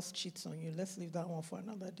ungodly boss cheats on you. Let's leave that one for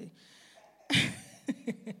another day.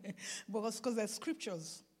 Because there's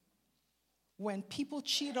scriptures. When people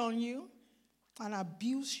cheat on you and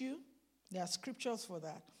abuse you, there are scriptures for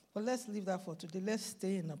that. But let's leave that for today. Let's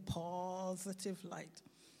stay in a positive light.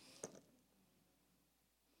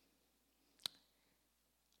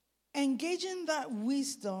 Engaging that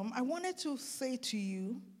wisdom, I wanted to say to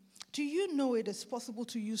you, do you know it is possible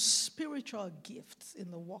to use spiritual gifts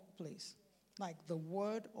in the workplace? like the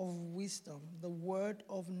word of wisdom, the word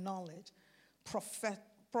of knowledge,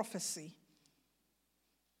 prophecy.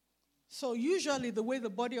 So usually the way the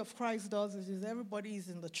body of Christ does it is everybody is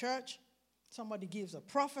in the church. Somebody gives a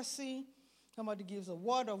prophecy. Somebody gives a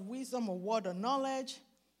word of wisdom, a word of knowledge.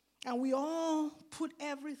 And we all put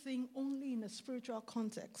everything only in a spiritual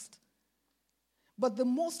context. But the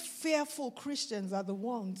most fearful Christians are the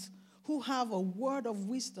ones who have a word of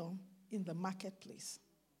wisdom in the marketplace.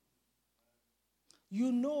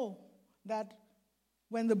 You know that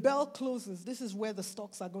when the bell closes, this is where the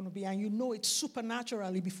stocks are going to be, and you know it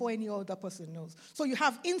supernaturally before any other person knows. So you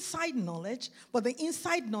have inside knowledge, but the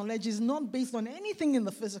inside knowledge is not based on anything in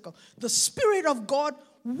the physical. The Spirit of God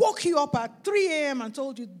woke you up at 3 a.m. and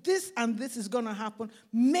told you this and this is going to happen.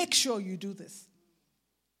 Make sure you do this.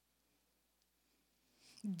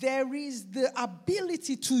 There is the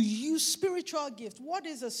ability to use spiritual gift. What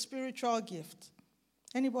is a spiritual gift?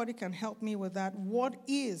 Anybody can help me with that? What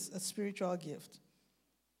is a spiritual gift?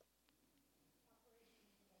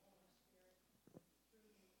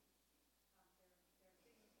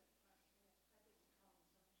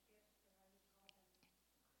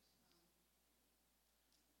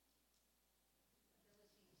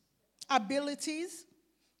 Abilities,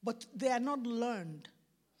 but they are not learned.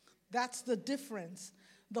 That's the difference.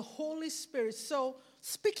 The Holy Spirit. So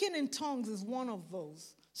speaking in tongues is one of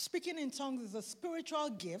those. Speaking in tongues is a spiritual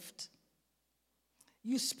gift.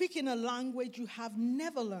 You speak in a language you have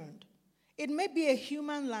never learned. It may be a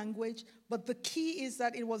human language, but the key is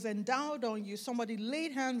that it was endowed on you. Somebody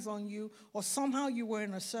laid hands on you, or somehow you were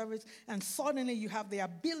in a service, and suddenly you have the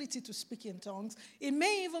ability to speak in tongues. It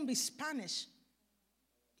may even be Spanish.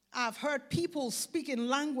 I've heard people speak in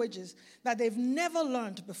languages that they've never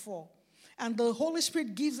learned before. And the Holy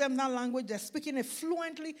Spirit gives them that language. They're speaking it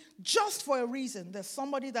fluently just for a reason. There's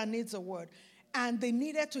somebody that needs a word. And they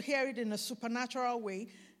needed to hear it in a supernatural way,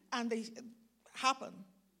 and they happen.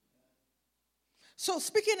 So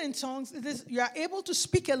speaking in tongues, you are able to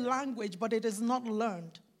speak a language, but it is not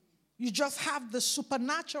learned. You just have the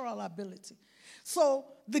supernatural ability. So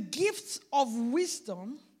the gifts of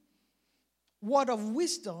wisdom, word of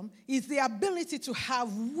wisdom, is the ability to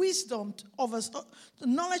have wisdom,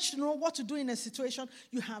 knowledge to know what to do in a situation.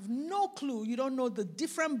 You have no clue. You don't know the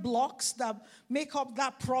different blocks that make up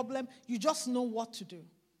that problem. You just know what to do.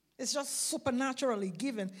 It's just supernaturally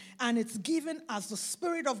given, and it's given as the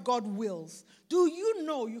Spirit of God wills. Do you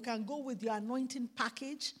know you can go with your anointing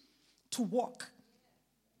package to work?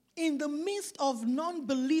 In the midst of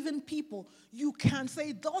non-believing people, you can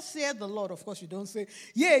say, thus saith the Lord. Of course, you don't say,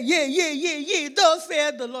 yeah, thus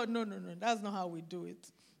saith the Lord. No. That's not how we do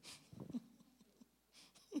it.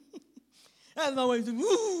 That's not what we do.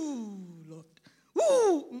 Ooh, Lord.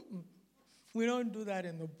 Ooh. We don't do that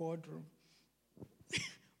in the boardroom.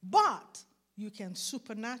 But you can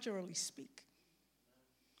supernaturally speak.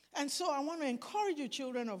 And so I want to encourage you,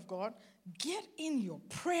 children of God, get in your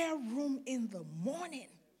prayer room in the morning.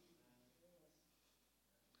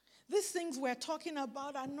 These things we're talking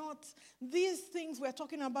about are not,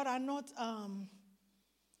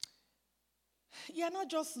 you're not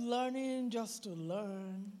just learning just to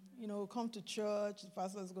learn. You know, come to church, the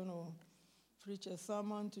pastor's going to preach a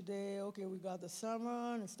sermon today. Okay, we got the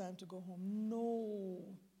sermon, it's time to go home.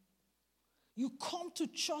 No. You come to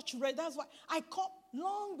church ready. That's why I come,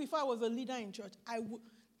 long before I was a leader in church,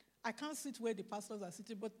 I can't sit where the pastors are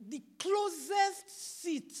sitting, but the closest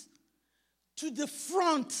seat to the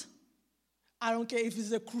front. I don't care if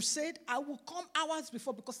it's a crusade, I will come hours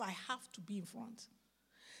before because I have to be in front.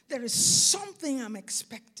 There is something I'm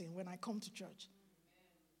expecting when I come to church.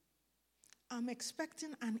 I'm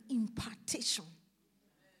expecting an impartation.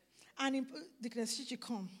 An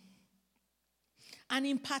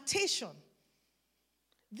impartation.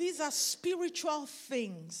 These are spiritual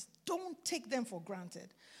things. Don't take them for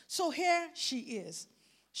granted. So here she is.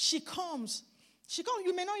 She comes.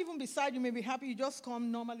 You may not even be sad. You may be happy. You just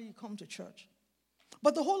come. Normally you come to church.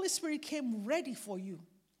 But the Holy Spirit came ready for you.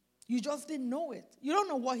 You just didn't know it. You don't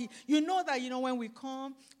know what you know that, when we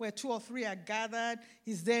come, where 2 or 3 are gathered,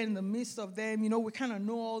 he's there in the midst of them. We kind of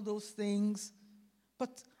know all those things.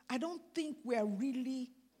 But I don't think we're really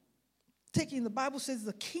taking, the Bible says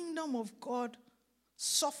the kingdom of God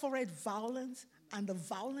suffereth violence, and the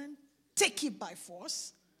violent take it by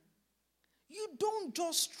force. You don't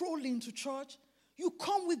just stroll into church. You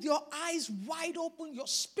come with your eyes wide open, your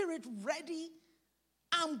spirit ready.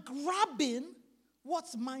 I'm grabbing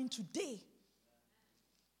what's mine today.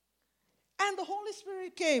 And the Holy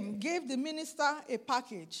Spirit came, gave the minister a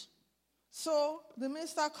package. So the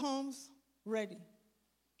minister comes ready.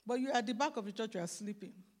 But you at the back of the church, you are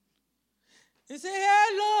sleeping. You say,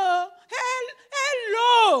 hello,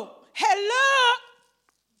 hello, hello.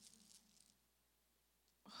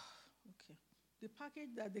 Okay. The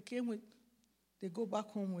package that they came with, they go back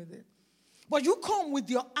home with it. But you come with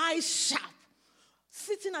your eyes sharp,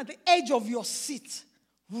 sitting at the edge of your seat,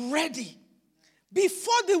 ready.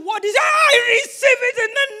 Before the word is, I receive it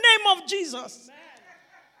in the name of Jesus. Amen.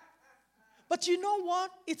 But you know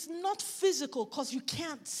what? It's not physical because you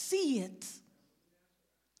can't see it.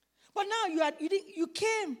 But now you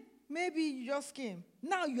came. Maybe you just came.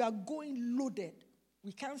 Now you are going loaded.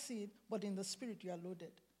 We can't see it, but in the spirit you are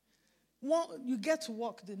loaded. You get to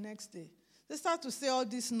work the next day. They start to say all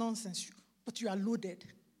this nonsense, but you are loaded.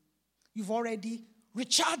 You've already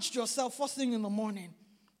recharged yourself first thing in the morning,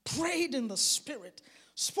 prayed in the spirit,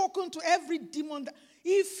 spoken to every demon.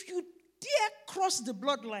 If you dare cross the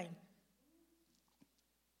bloodline,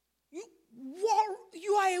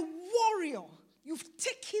 you are a warrior. You've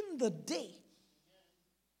taken the day.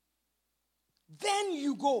 Then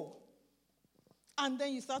you go. And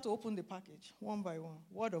then you start to open the package one by one.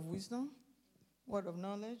 Word of wisdom, word of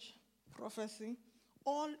knowledge, prophecy,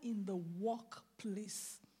 all in the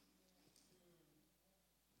workplace.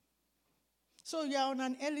 So you're on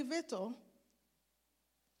an elevator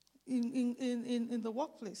in the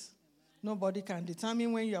workplace. Nobody can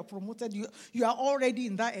determine when you are promoted. You are already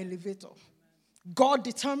in that elevator. God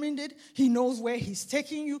determined it. He knows where he's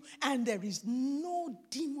taking you. And there is no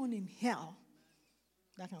demon in hell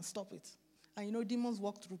that can stop it. And you know, demons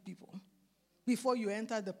walk through people. Before you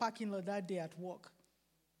enter the parking lot that day at work,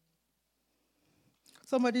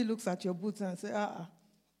 somebody looks at your boots and says,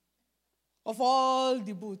 of all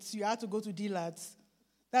the boots, you have to go to dealers.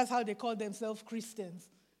 That's how they call themselves Christians.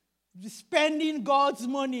 Spending God's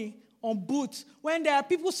money on boots when there are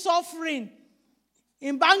people suffering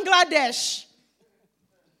in Bangladesh.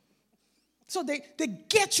 So they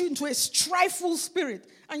get you into a strifeful spirit,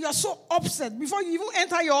 and you're so upset. Before you even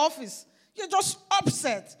enter your office, you're just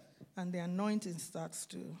upset. And the anointing starts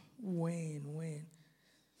to wane.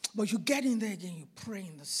 But you get in there again, you pray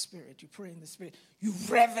in the spirit, you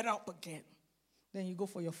rev it up again. Then you go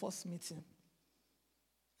for your first meeting.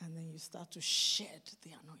 And then you start to shed the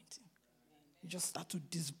anointing. You just start to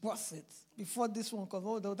disburse it before this one comes.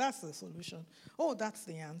 Oh, that's the solution. Oh, that's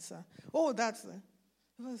the answer. Oh, that's the...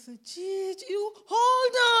 I say, Gigi, you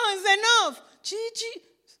hold on, it's enough. Gigi.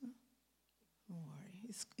 Don't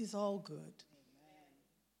worry, it's all good. Amen.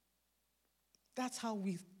 That's how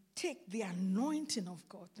we take the anointing of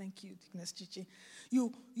God. Thank you, Dickness Chichi.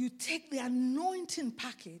 You take the anointing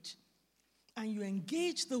package and you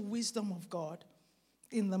engage the wisdom of God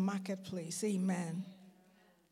in the marketplace. Amen.